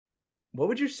What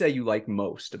would you say you like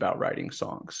most about writing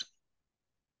songs?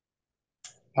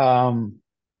 Um,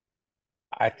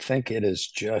 I think it is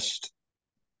just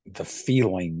the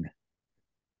feeling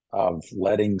of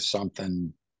letting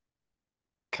something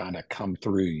kind of come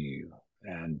through you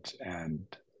and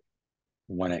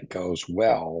when it goes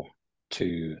well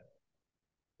to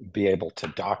be able to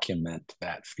document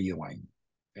that feeling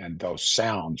and those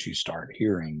sounds you start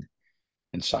hearing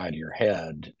inside your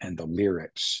head and the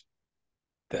lyrics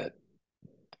that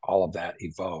all of that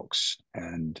evokes.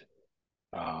 And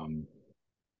um,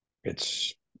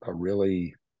 it's a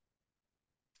really,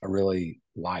 I really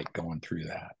like going through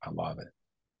that. I love it.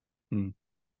 Hmm.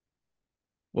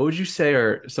 What would you say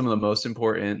are some of the most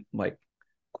important like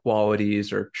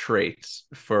qualities or traits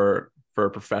for a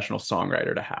professional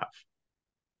songwriter to have?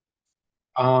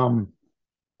 Um,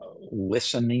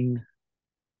 Listening,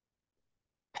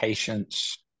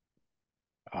 patience,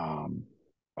 um,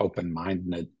 open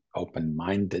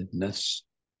mindedness,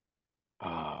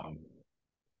 um,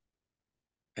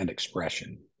 and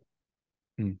expression.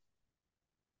 Hmm.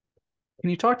 Can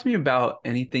you talk to me about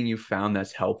anything you found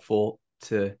that's helpful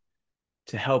to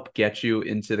help get you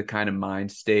into the kind of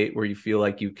mind state where you feel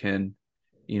like you can,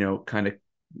 kind of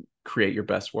create your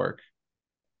best work?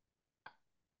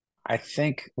 I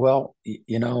think, well,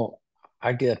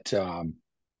 I get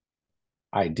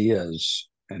ideas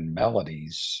and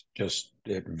melodies just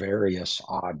at various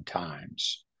odd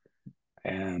times.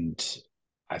 And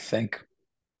I think,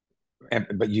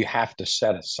 but you have to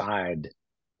set aside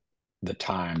the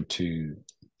time to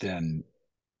then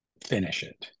finish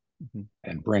it Mhm.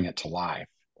 and bring it to life.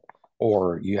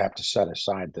 Or you have to set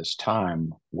aside this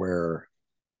time where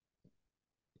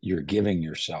you're giving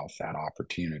yourself that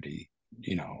opportunity.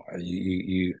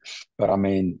 But I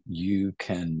mean, you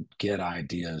can get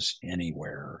ideas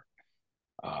anywhere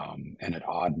and at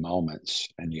odd moments,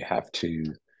 and you have to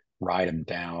write them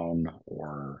down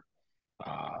or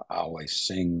I always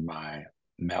sing my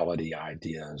melody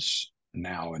ideas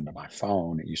now into my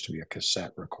phone. It used to be a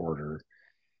cassette recorder,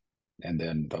 and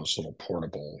then those little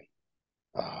portable,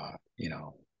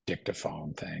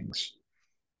 dictaphone things.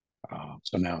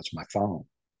 So now it's my phone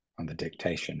on the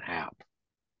dictation app.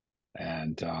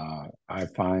 And I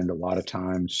find a lot of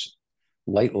times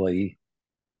lately,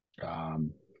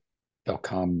 um, they'll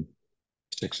come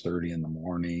 6:30 in the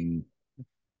morning,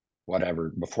 whatever,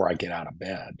 before I get out of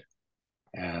bed.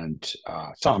 And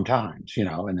sometimes,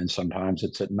 and then sometimes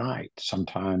it's at night.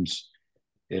 Sometimes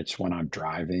it's when I'm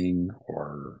driving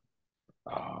or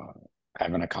uh,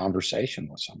 having a conversation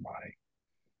with somebody.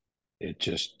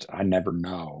 I never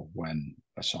know when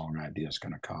a song idea is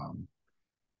going to come.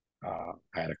 I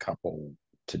had a couple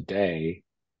today.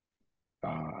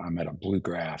 I'm at a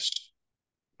bluegrass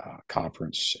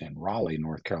conference in Raleigh,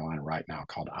 North Carolina, right now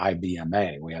called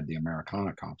IBMA. We had the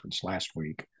Americana conference last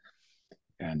week,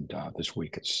 and this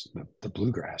week it's the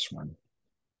bluegrass one.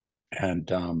 And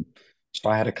so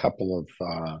I had a couple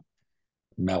of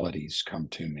melodies come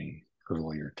to me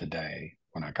earlier today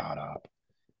when I got up,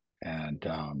 and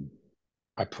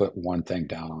I put one thing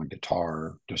down on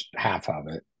guitar, just half of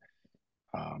it.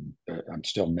 I'm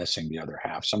still missing the other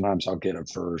half. Sometimes I'll get a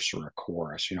verse or a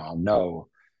chorus. I'll know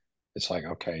it's like,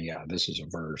 okay, yeah, this is a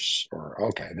verse, or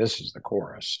okay, this is the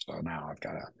chorus. So now I've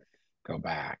got to go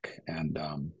back. And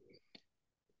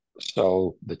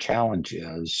so the challenge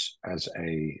is, as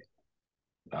a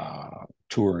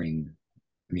touring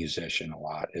musician a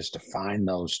lot, is to find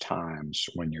those times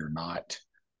when you're not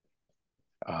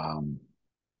um,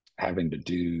 having to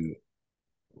do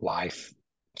life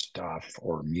stuff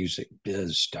or music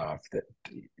biz stuff that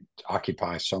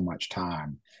occupies so much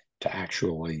time to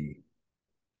actually,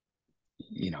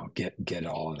 get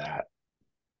all of that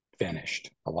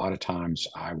finished. A lot of times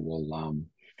I will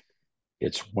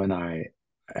it's when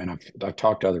I've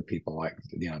talked to other people, like,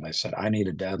 they said, I need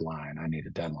a deadline. I need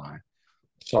a deadline.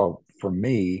 So for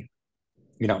me,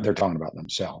 they're talking about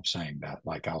themselves saying that.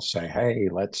 Like, I'll say, hey,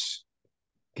 let's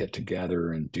get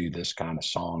together and do this kind of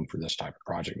song for this type of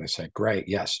project. They say, great.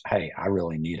 Yes. Hey, I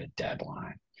really need a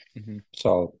deadline. Mhm.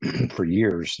 So for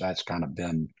years, that's kind of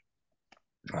been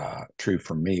true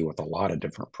for me with a lot of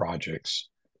different projects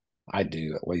I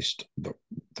do, at least the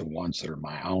ones that are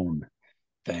my own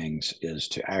things, is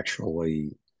to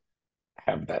actually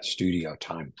have that studio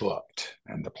time booked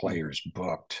and the players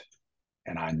booked.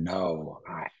 And I know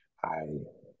I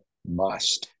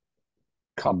must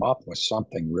come up with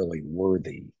something really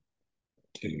worthy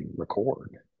to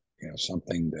record,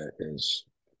 something that is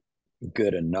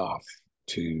good enough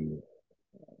to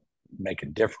make a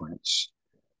difference.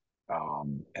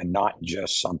 And not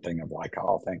just something of like,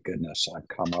 oh, thank goodness I've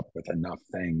come up with enough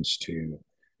things to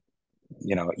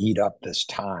eat up this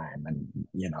time and,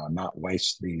 not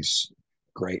waste these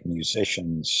great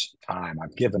musicians' time.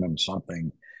 I've given them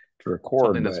something to record,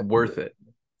 Something that's but worth it.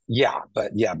 yeah,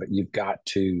 but you've got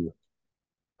to,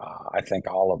 I think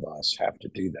all of us have to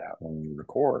do that when we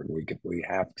record. We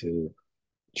have to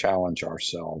challenge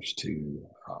ourselves to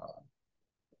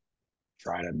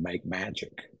try to make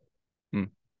magic. Mm,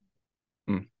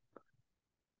 mm.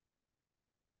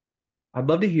 I'd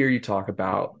love to hear you talk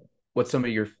about what some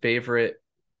of your favorite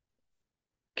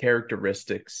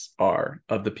characteristics are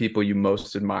of the people you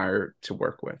most admire to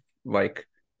work with. Like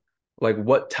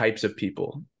what types of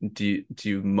people do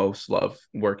you most love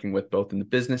working with, both in the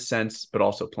business sense but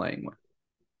also playing with?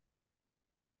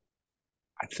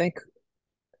 I think,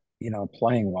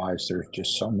 playing wise, there's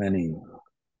just so many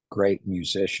great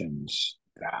musicians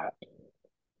that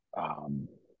um,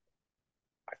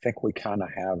 I think we kind of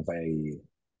have a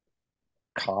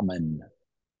common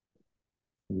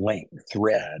link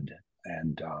thread,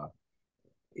 and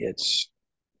it's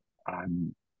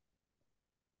I'm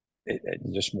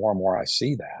just more and more I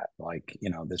see that. Like,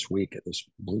 this week at this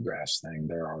bluegrass thing,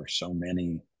 there are so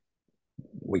many.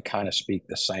 We kind of speak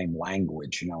the same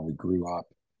language. We grew up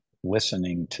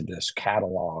listening to this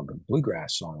catalog of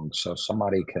bluegrass songs, so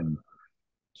somebody can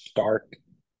start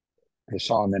the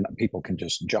song, then people can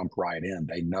just jump right in.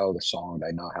 They know the song,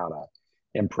 they know how to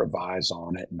improvise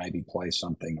on it, maybe play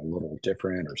something a little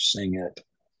different or sing it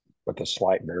with a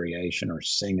slight variation or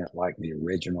sing it like the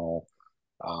original.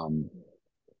 Um,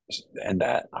 and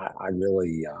that I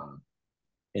really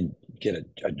get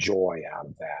a joy out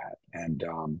of that.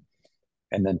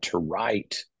 And then to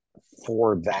write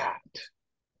for that.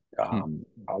 Hmm.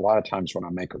 A lot of times when I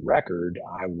make a record,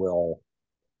 I will,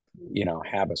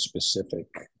 have a specific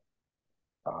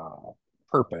uh,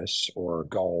 purpose or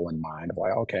goal in mind of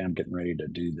like, okay, I'm getting ready to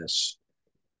do this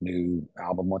new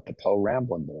album with the Poe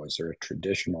Ramblin' Boys. They're a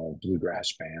traditional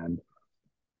bluegrass band.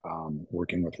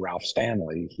 Working with Ralph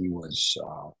Stanley, he was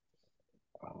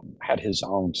had his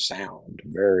own sound,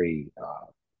 very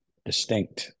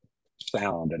distinct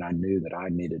sound, and I knew that I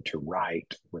needed to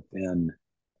write within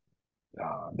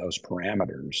those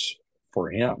parameters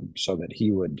for him so that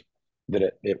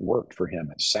it worked for him.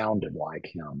 It sounded like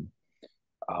him.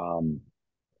 Um,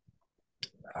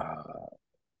 uh,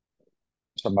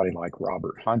 Somebody like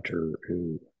Robert Hunter,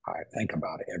 who I think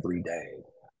about every day.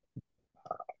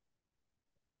 I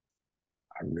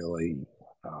really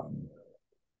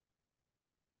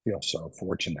feel so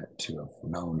fortunate to have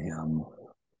known him.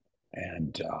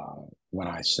 And when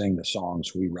I sing the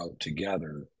songs we wrote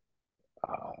together,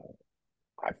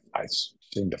 uh, I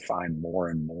seem to find more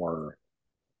and more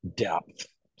depth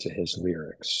to his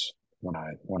lyrics when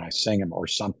I sing them, or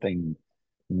something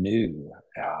new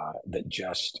that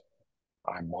just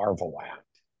I marvel at.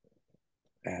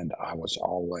 And I was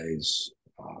always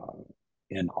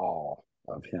in awe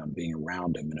of him, being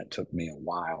around him, and it took me a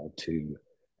while to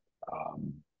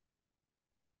um,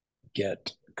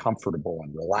 get comfortable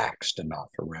and relaxed enough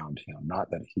around him.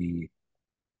 Not that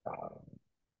uh,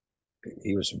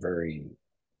 he was a very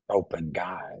open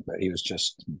guy, but he was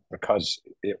just, because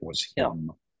it was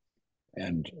him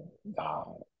and uh,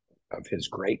 of his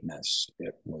greatness.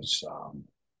 It was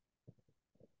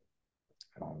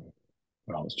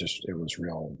well, it was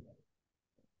real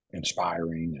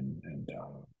inspiring, and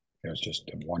it was just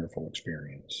a wonderful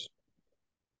experience.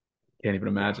 Can't even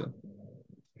Yeah. imagine.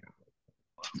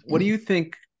 What do you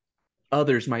think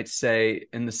others might say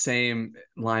in the same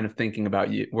line of thinking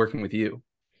about you working with you?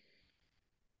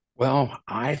 Well,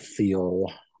 I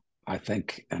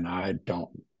think, and I don't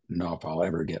know if I'll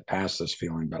ever get past this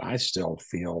feeling, but I still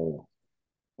feel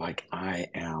like I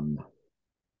am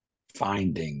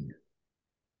finding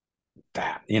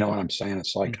that. You know what I'm saying?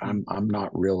 It's like Mm-hmm. I'm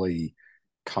not really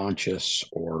conscious,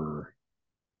 or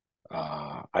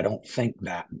I don't think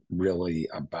that really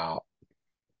about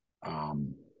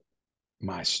um,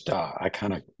 my stuff. I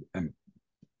kind of am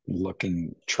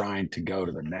trying to go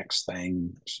to the next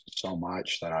thing so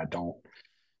much that I don't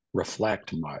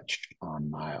reflect much on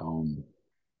my own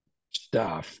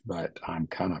stuff, but I'm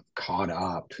kind of caught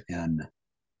up in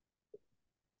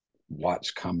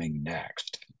what's coming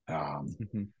next.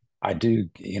 Mm-hmm. I do,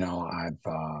 I've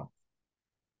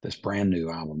this brand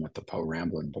new album with the Poe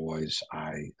Ramblin' Boys.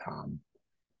 I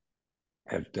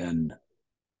have been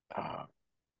uh,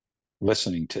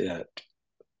 listening to it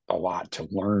a lot to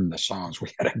learn the songs. We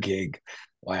had a gig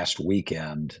last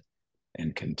weekend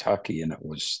in Kentucky, and it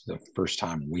was the first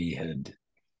time we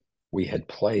had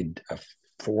played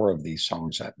four of these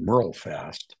songs at Merle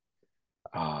Fest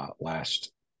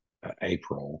last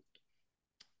April,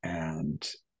 and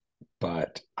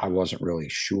but I wasn't really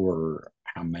sure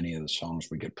how many of the songs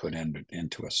we could put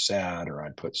into a set, or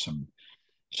I'd put some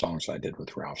songs I did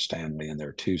with Ralph Stanley in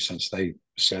there too, since they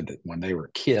said that when they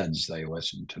were kids they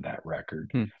listened to that record,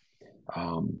 Hmm.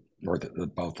 or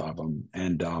both of them.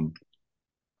 And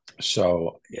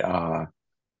so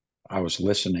I was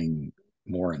listening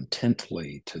more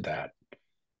intently to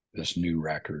this new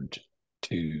record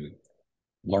to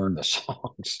learn the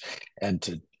songs and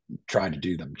to try to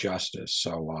do them justice.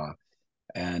 So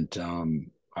and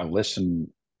I've listened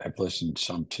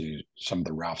some to some of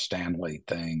the Ralph Stanley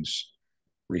things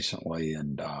recently,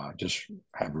 and just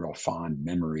have real fond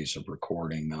memories of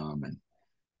recording them, and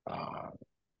uh,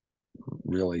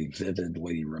 really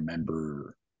vividly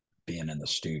remember being in the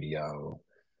studio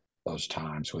those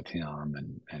times with him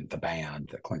and the band,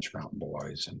 the Clinch Mountain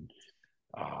Boys,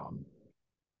 um,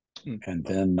 Hmm. and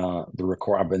then the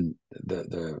record. I've been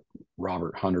the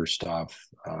Robert Hunter stuff.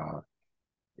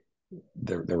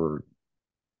 There were,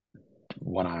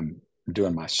 when I'm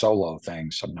doing my solo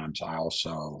thing, sometimes I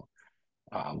also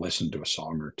listen to a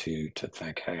song or two to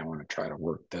think, hey, I want to try to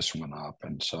work this one up,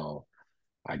 and so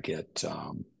I get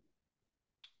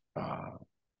uh,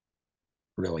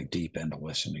 really deep into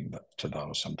listening to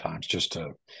those sometimes, just to.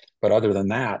 But other than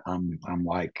that, I'm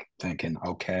like thinking,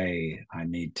 okay, I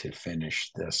need to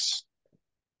finish this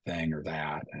thing or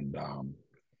that, and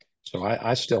so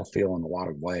I still feel in a lot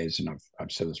of ways, and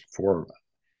I've said this before,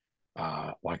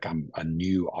 like I'm a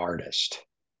new artist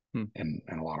Hmm. in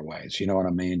a lot of ways. You know what I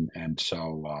mean? And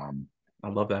so I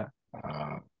love that.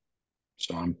 uh,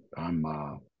 so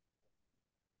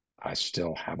I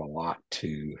still have a lot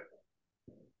to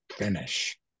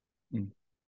finish. Hmm.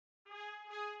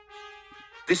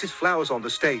 This is Flowers on the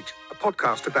Stage, a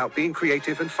podcast about being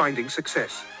creative and finding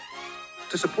success.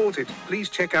 To support it, please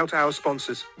check out our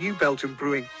sponsors, New Belgium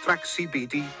Brewing, Thrax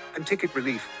CBD, and Ticket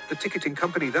Relief, the ticketing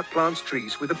company that plants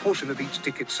trees with a portion of each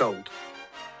ticket sold.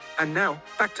 And now,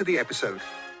 back to the episode.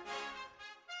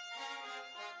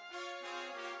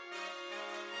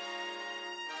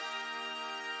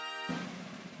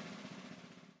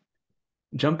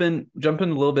 Jump in a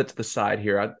little bit to the side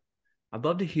here. I'd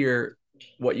love to hear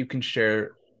what you can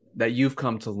share that you've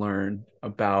come to learn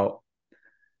about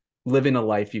living a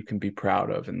life you can be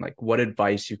proud of, and like what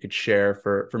advice you could share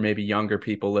for maybe younger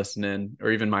people listening,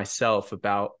 or even myself,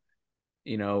 about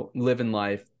living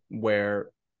life where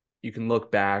you can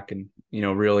look back and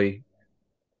really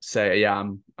say, yeah,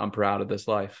 I'm proud of this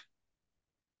life.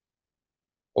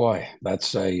 Boy,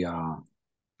 that's an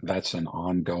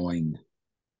ongoing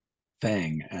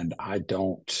thing, and I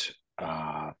don't.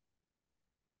 I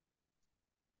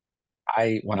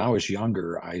when I was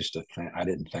younger, I used to think I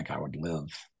didn't think I would live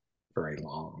very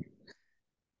long,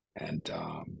 and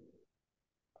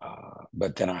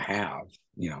but then I have,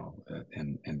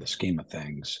 in the scheme of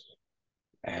things,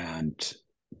 and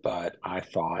but I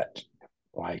thought,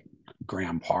 like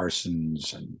Graham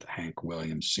Parsons and Hank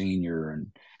Williams Sr. and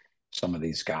some of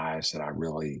these guys that I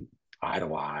really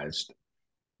idolized,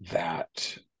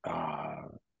 that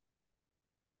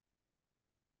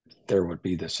there would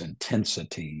be this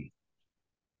intensity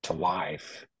to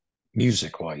life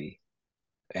musically,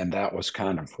 and that was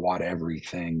kind of what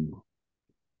everything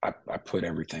I put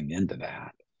everything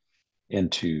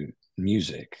into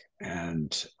music.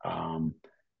 And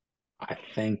I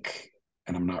think,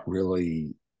 and I'm not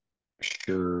really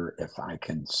sure if I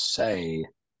can say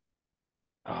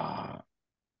uh,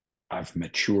 I've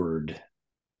matured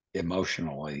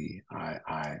emotionally.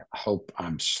 I hope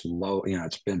I'm slow.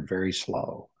 It's been very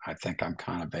slow. I think I'm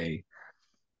kind of a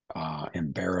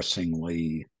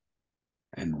embarrassingly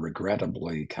and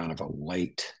regrettably kind of a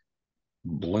late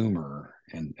bloomer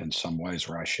in some ways,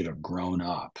 where I should have grown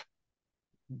up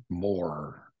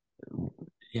more,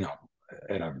 you know,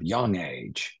 at a young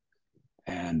age.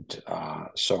 And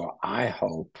so I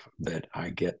hope that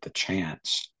I get the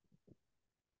chance.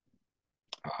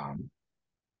 Um,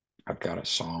 I've got a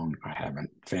song I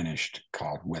haven't finished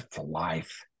called With the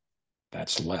Life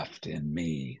That's Left in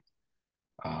Me.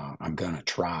 I'm going to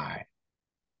try.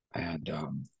 And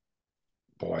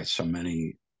boy, so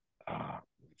many,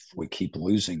 we keep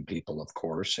losing people, of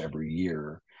course, every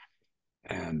year.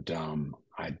 And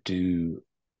I do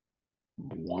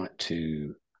want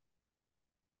to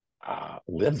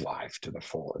live life to the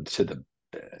full,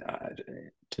 uh,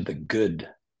 to the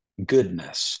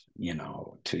goodness,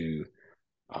 to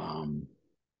um,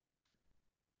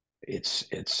 it's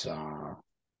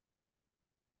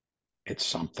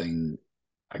something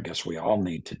I guess we all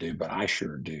need to do, but I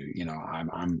sure do.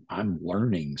 I'm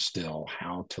learning still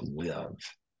how to live,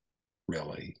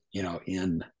 really,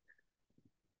 in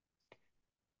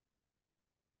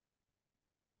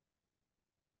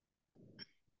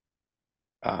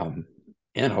um,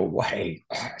 in a way,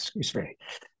 excuse me,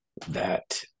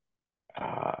 that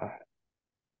uh,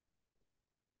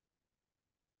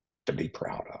 to be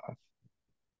proud of.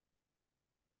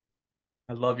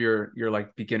 I love your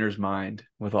like beginner's mind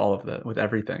with all of the with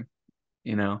everything,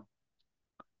 you know.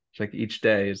 It's like each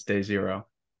day is day zero.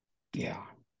 Yeah,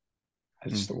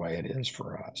 it's Mm. the way it is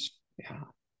for us. Yeah.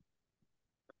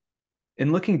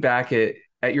 And looking back at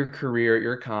your career,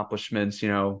 your accomplishments, you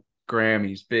know,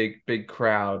 Grammys, big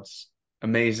crowds,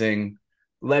 amazing,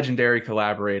 legendary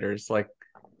collaborators, like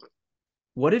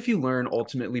what if you learn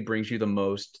ultimately brings you the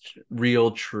most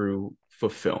real, true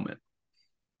fulfillment?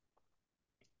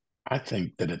 I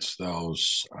think that it's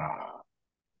those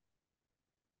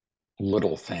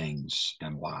little things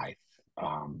in life,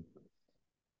 um,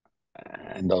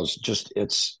 and those just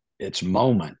it's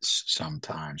moments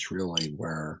sometimes really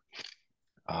where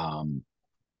um,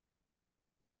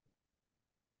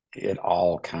 it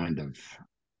all kind of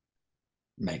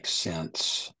makes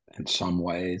sense in some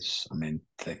ways. I mean,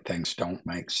 things don't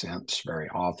make sense very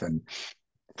often.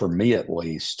 For me, at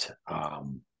least,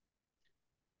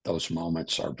 those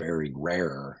moments are very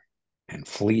rare and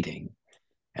fleeting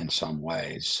in some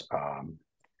ways.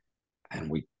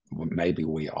 And maybe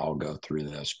we all go through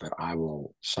this, but I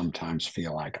will sometimes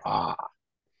feel like,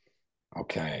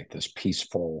 okay, this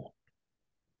peaceful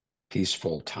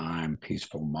time,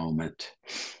 peaceful moment.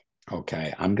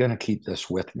 Okay, I'm going to keep this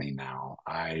with me now.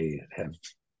 I have,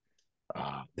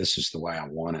 this is the way I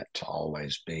want it to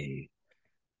always be.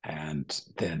 And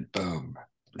then, boom,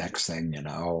 next thing you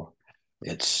know,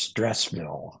 it's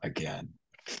Stressville again.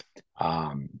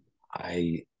 Um,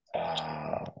 I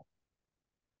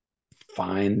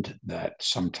find that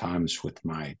sometimes with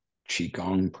my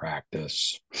Qigong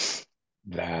practice,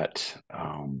 that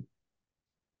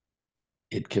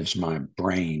it gives my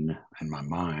brain and my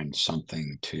mind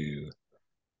something to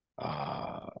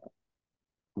uh,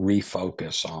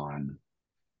 refocus on.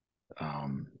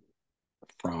 Um,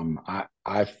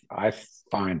 I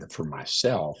find that for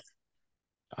myself,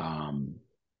 um,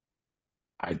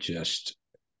 I just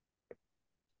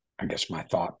I guess my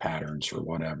thought patterns or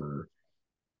whatever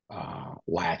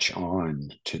latch on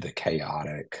to the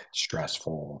chaotic,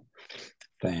 stressful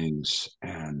things,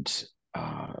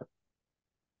 uh,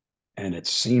 and it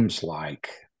seems like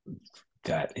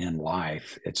that in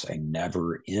life it's a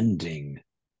never-ending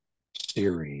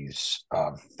series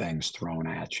of things thrown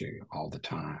at you all the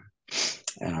time.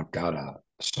 And I've got a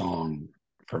song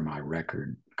for my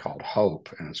record called Hope,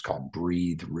 and it's called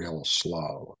Breathe Real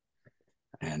Slow.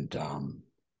 And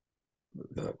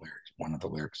the lyrics, one of the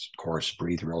lyrics, of course,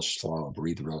 breathe real slow.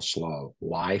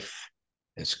 Life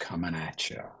is coming at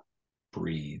you.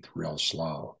 Breathe real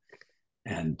slow.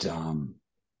 And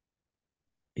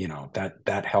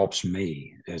that helps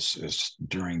me is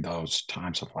during those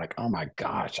times of like, oh my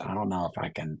gosh, I don't know if I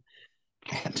can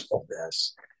handle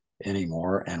this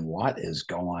anymore, and what is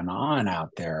going on out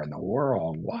there in the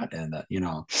world, what in the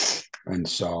and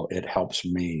so it helps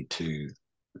me to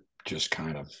just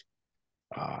kind of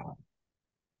uh,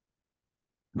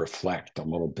 reflect a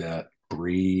little bit,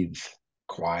 breathe,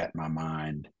 quiet my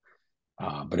mind.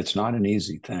 But it's not an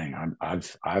easy thing.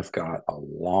 I've got a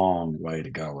long way to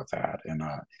go with that, and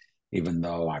even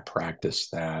though I practice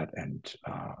that and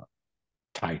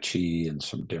Tai Chi and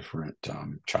some different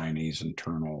Chinese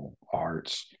internal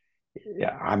arts,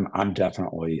 yeah, I'm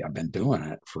definitely I've been doing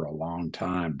it for a long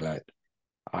time, but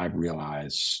I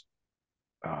realize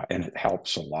and it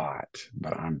helps a lot.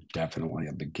 But I'm definitely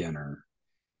a beginner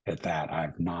at that.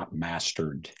 I've not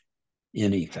mastered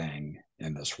anything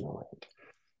in this world.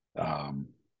 Um,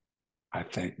 I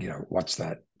think, what's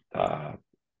that uh,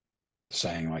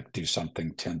 saying, like, do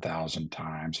something 10,000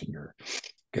 times and you're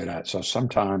good at it. So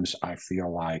sometimes I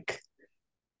feel like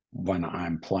when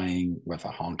I'm playing with a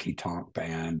honky tonk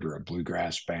band or a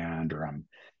bluegrass band, or I'm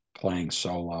playing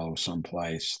solo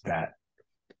someplace, that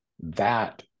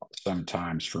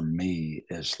sometimes for me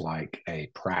is like a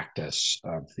practice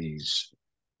of these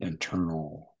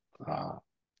internal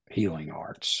healing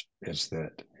arts. Is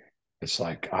that it's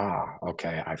like,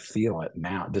 okay, I feel it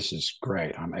now. This is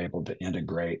great. I'm able to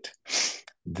integrate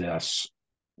this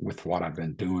with what I've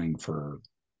been doing for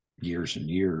years and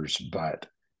years, but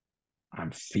I'm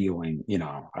feeling,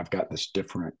 I've got this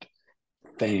different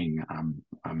thing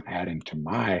I'm adding to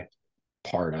my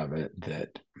part of it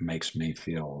that makes me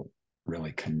feel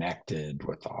really connected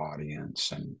with the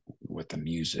audience and with the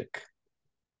music.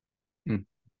 Mm.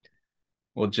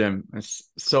 Well, Jim, it's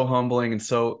so humbling and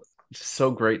so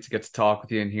great to get to talk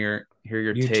with you and hear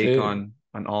your You take too. on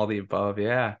all the above.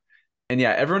 Yeah. And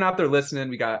yeah, everyone out there listening,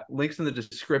 we got links in the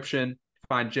description.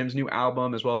 Find Jim's new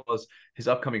album as well as his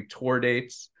upcoming tour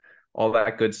dates. all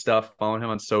that good stuff. Following him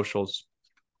on socials.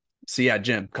 So yeah,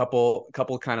 Jim, couple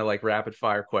kind of like rapid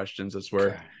fire questions as we're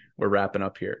Okay. we're wrapping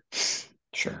up here.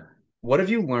 Sure. What have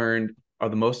you learned are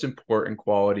the most important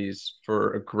qualities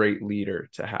for a great leader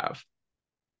to have?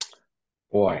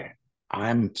 Boy,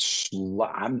 I'm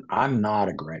not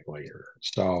a great leader.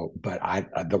 So, but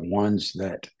the ones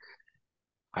that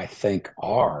I think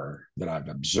are that I've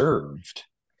observed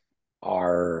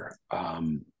are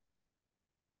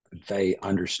they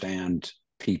understand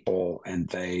people and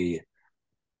they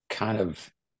kind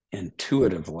of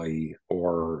intuitively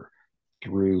or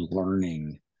through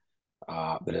learning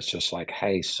that it's just like,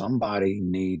 hey, somebody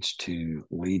needs to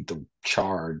lead the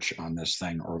charge on this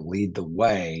thing or lead the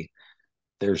way.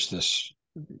 There's this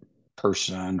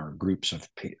person or a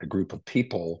group of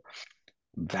people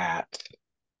that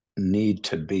need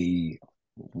to be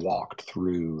walked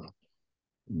through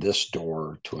this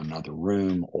door to another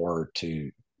room or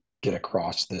to get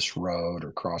across this road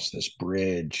or cross this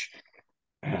bridge,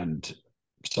 and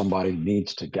somebody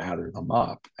needs to gather them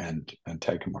up and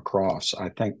take them across. I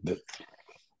think that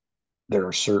there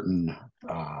are certain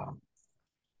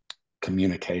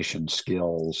communication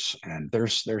skills, and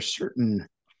there's certain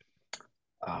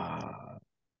I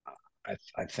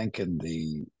think in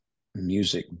the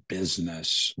music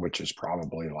business, which is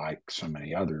probably like so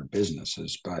many other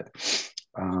businesses, but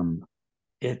um,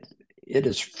 it it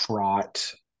is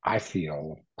fraught. I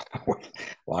feel with,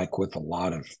 like with a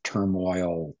lot of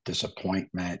turmoil,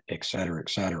 disappointment, et cetera, et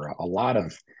cetera. A lot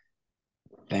of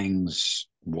things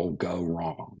will go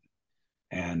wrong,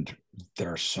 and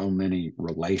there are so many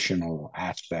relational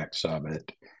aspects of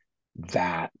it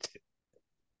that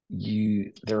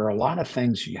there are a lot of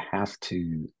things you have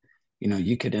to,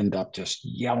 you could end up just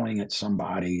yelling at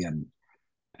somebody and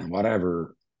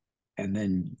whatever, and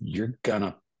then you're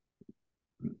gonna,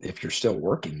 if you're still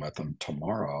working with them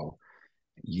tomorrow,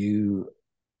 you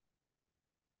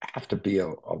have to be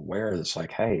aware that's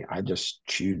like, hey, I just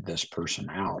chewed this person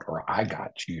out or I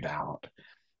got chewed out.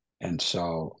 And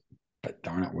so, but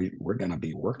darn it, we're going to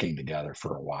be working together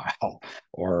for a while.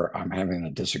 Or I'm having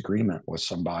a disagreement with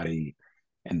somebody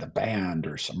in the band,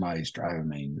 or somebody's driving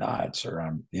me nuts, or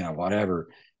I'm, whatever.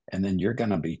 And then you're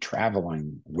going to be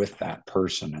traveling with that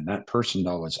person. And that person,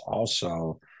 though, is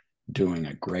also doing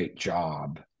a great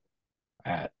job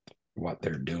at what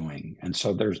they're doing. And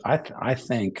so I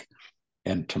think,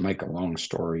 and to make a long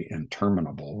story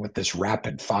interminable with this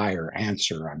rapid fire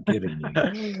answer I'm giving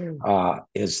you,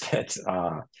 is that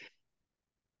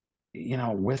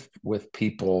with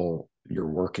people you're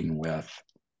working with,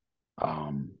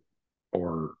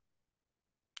 or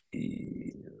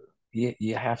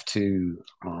you have to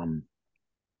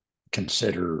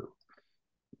consider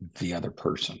the other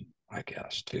person, I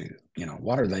guess, too.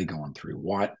 What are they going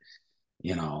through?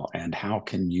 And how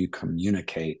can you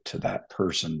communicate to that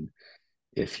person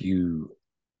if you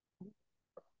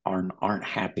aren't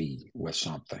happy with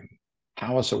something?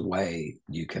 How is a way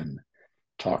you can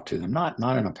talk to them, not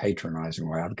in a patronizing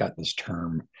way? I've got this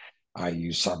term I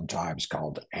use sometimes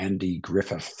called Andy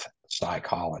Griffith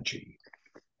psychology.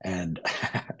 And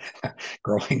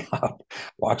growing up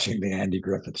watching the Andy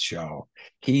Griffith show,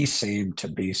 he seemed to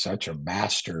be such a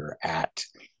master at,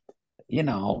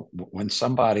 when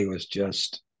somebody was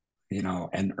just,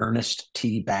 an Ernest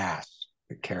T. Bass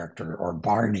character, or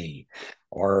Barney,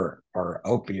 or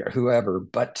Opie, or whoever,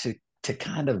 but to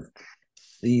kind of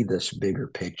see this bigger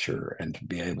picture and to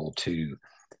be able to,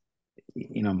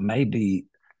 maybe,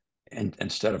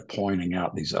 instead of pointing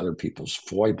out these other people's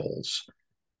foibles,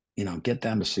 get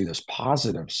them to see this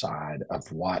positive side of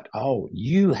what, oh,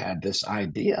 you had this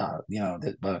idea,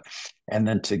 and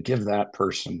then to give that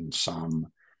person some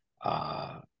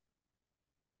uh,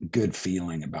 good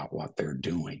feeling about what they're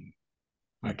doing,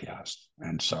 I guess.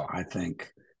 And so I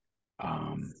think,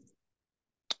 um,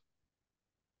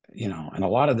 and a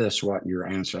lot of this, what you're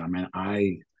answering, I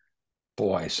mean,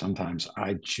 boy, sometimes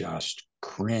I just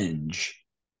cringe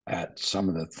at some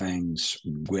of the things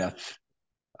with,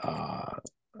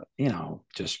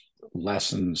 just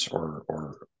lessons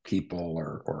or people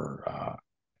or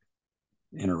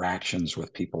interactions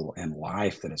with people in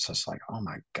life, that it's just like, oh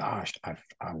my gosh, I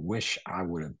wish I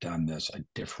would have done this a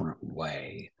different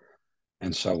way.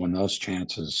 And so when those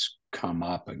chances come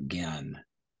up again,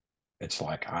 it's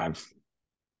like I've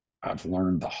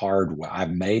learned the hard way.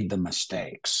 I've made the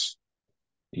mistakes,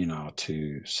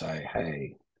 to say,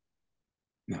 hey,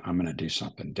 I'm going to do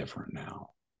something different now.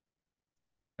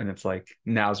 And it's like,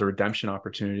 now's a redemption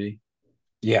opportunity.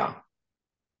 Yeah,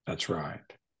 that's right.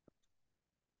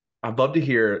 I'd love to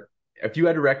hear if you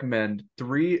had to recommend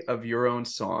three of your own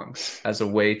songs as a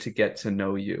way to get to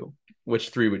know you, which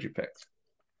three would you pick?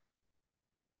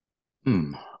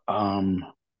 Hmm. Um,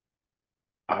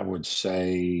 I would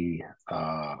say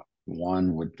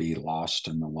one would be Lost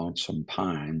in the Lonesome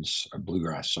Pines, a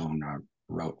bluegrass song I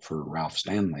wrote for Ralph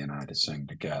Stanley and I to sing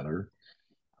together.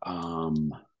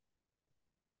 Um,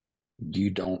 You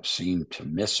Don't Seem to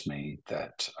Miss Me,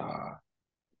 that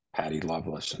Patty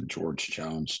Loveless and George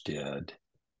Jones did.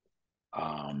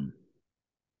 Um,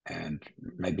 and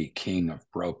maybe King of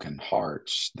Broken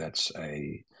Hearts, that's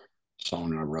a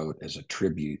song I wrote as a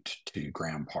tribute to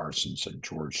Graham Parsons and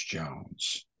George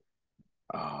Jones.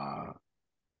 Uh,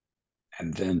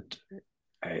 and then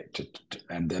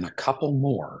and then a couple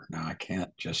more. Now I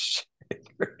can't just,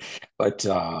 but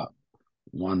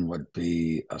one would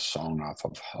be a song off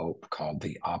of Hope called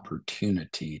 "The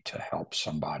Opportunity to Help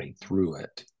Somebody Through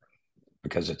It,"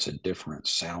 because it's a different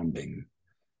sounding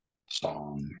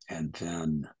song, and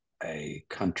then a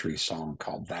country song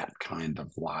called "That Kind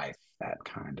of Life, That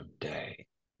Kind of Day."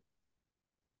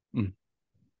 Mm.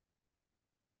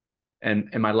 And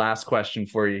my last question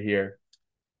for you here,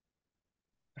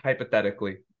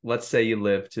 hypothetically, let's say you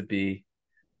live to be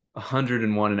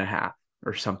 101 and a half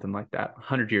or something like that,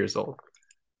 100 years old.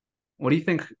 What do you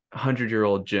think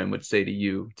 100-year-old Jim would say to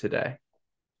you today?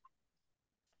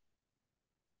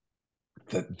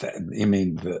 You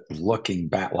mean the looking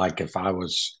back, like if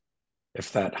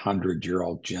that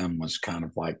 100-year-old Jim was kind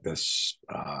of like this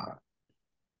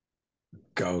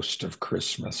ghost of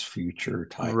Christmas future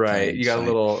type Right. thing, You got a saying,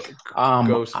 little um,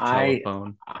 ghost I,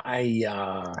 telephone.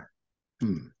 I,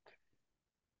 hmm,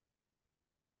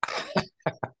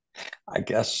 I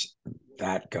guess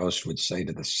that ghost would say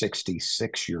to the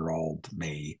 66-year-old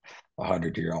me,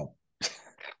 100-year-old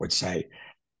would say,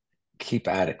 keep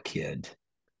at it, kid.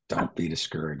 Don't be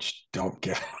discouraged. Don't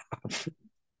give up.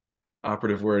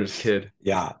 Operative word is kid.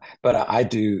 Yeah, but I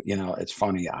do, it's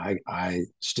funny. I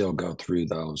still go through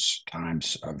those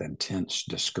times of intense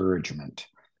discouragement,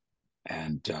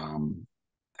 and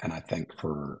and I think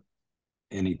for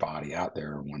anybody out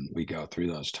there, when we go through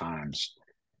those times,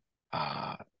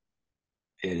 uh,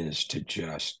 it is to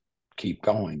just keep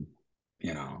going,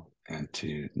 and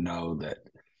to know that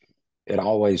it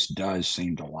always does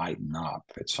seem to lighten up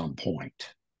at some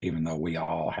point, even though we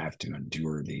all have to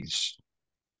endure these,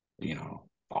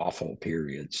 awful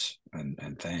periods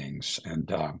and things.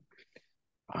 And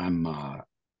I'm,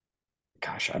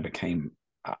 gosh,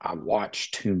 I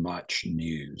watch too much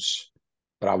news,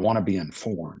 but I want to be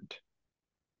informed.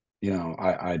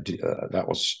 I do, that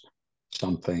was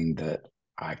something that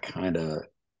I kind of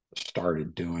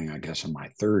started doing, I guess, in my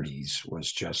 30s,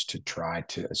 was just to try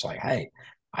to, it's like, hey,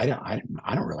 I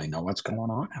don't really know what's going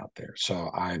on out there.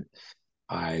 So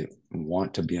I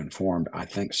want to be informed. I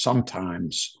think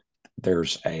sometimes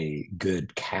there's a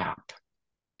good cap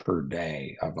per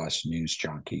day of us news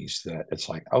junkies that it's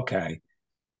like, okay,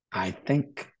 I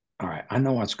think, all right, I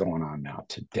know what's going on now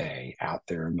today out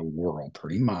there in the world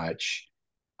pretty much.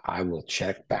 I will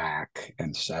check back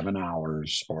in 7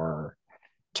 hours or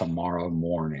tomorrow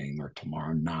morning or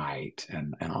tomorrow night,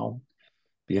 and I'll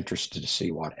be interested to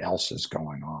see what else is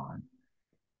going on,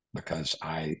 because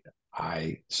I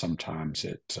sometimes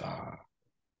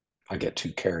I get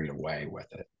too carried away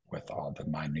with it, with all the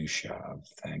minutia of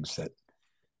things that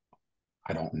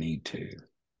I don't need to.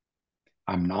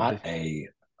 I'm not a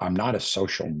I'm not a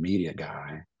social media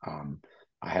guy.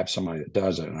 I have somebody that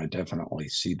does it, and I definitely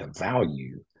see the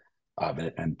value of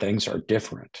it. And things are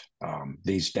different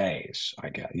these days. I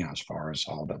get, as far as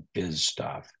all the biz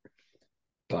stuff,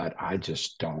 but I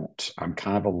just don't. I'm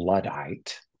kind of a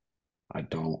luddite. I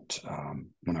don't.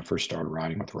 When I first started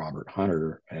writing with Robert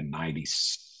Hunter in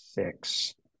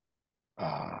 '96,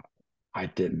 uh, I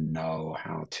didn't know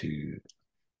how to.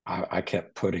 I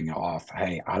kept putting off.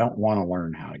 Hey, I don't want to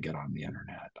learn how to get on the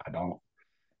internet. I don't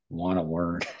want to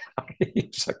learn how to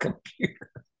use a computer.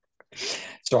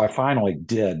 So I finally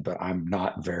did, but I'm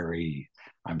not very.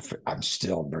 I'm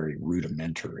still very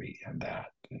rudimentary in that,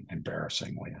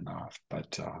 embarrassingly enough.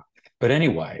 But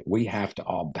anyway, we have to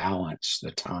all balance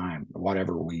the time.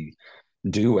 Whatever we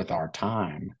do with our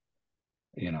time,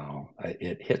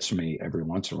 it hits me every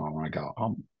once in a while when I go,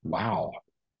 oh wow,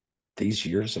 these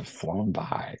years have flown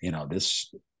by.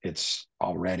 It's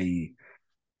already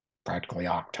practically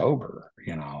October.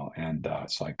 And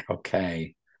it's like,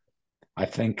 okay, I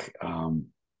think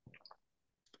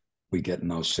we get in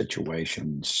those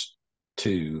situations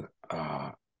too,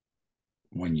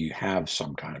 when you have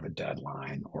some kind of a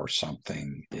deadline or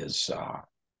something is uh,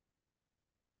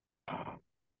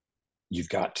 you've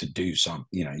got to do some,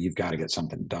 you've got to get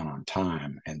something done on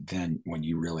time, and then when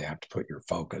you really have to put your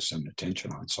focus and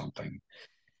attention on something,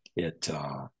 it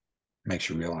makes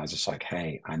you realize it's like,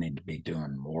 hey, I need to be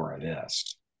doing more of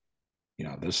this,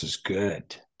 this is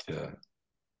good to,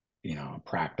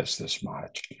 practice this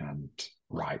much and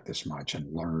write this much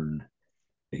and learn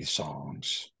these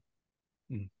songs.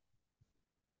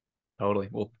 Totally.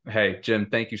 Well, hey, Jim,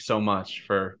 thank you so much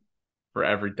for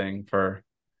everything, for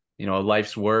a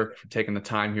life's work, for taking the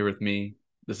time here with me.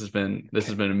 This has been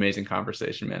an amazing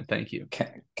conversation, man. Thank you.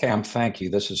 Cam, thank you.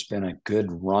 This has been a good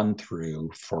run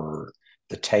through for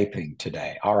the taping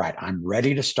today. All right, I'm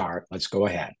ready to start. Let's go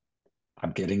ahead.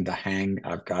 I'm getting the hang.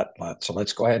 So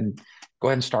let's go ahead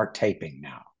and start taping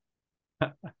now.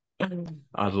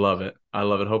 I love it. I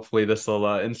love it. Hopefully this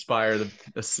will inspire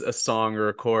a song or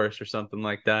a chorus or something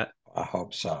like that. I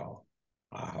hope so.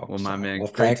 Well, my man,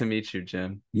 Well, great to meet you,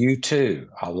 Jim. You too.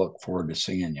 I look forward to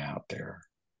seeing you out there.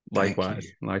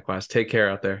 Likewise. Take care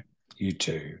out there. You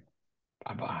too.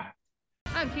 Bye-bye.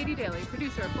 I'm Katie Daly,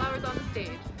 producer of Flowers on the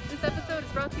Stage. This episode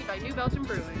is brought to you by New Belgium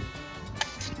Brewing.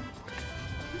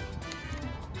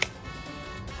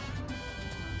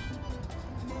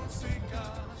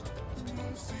 Música,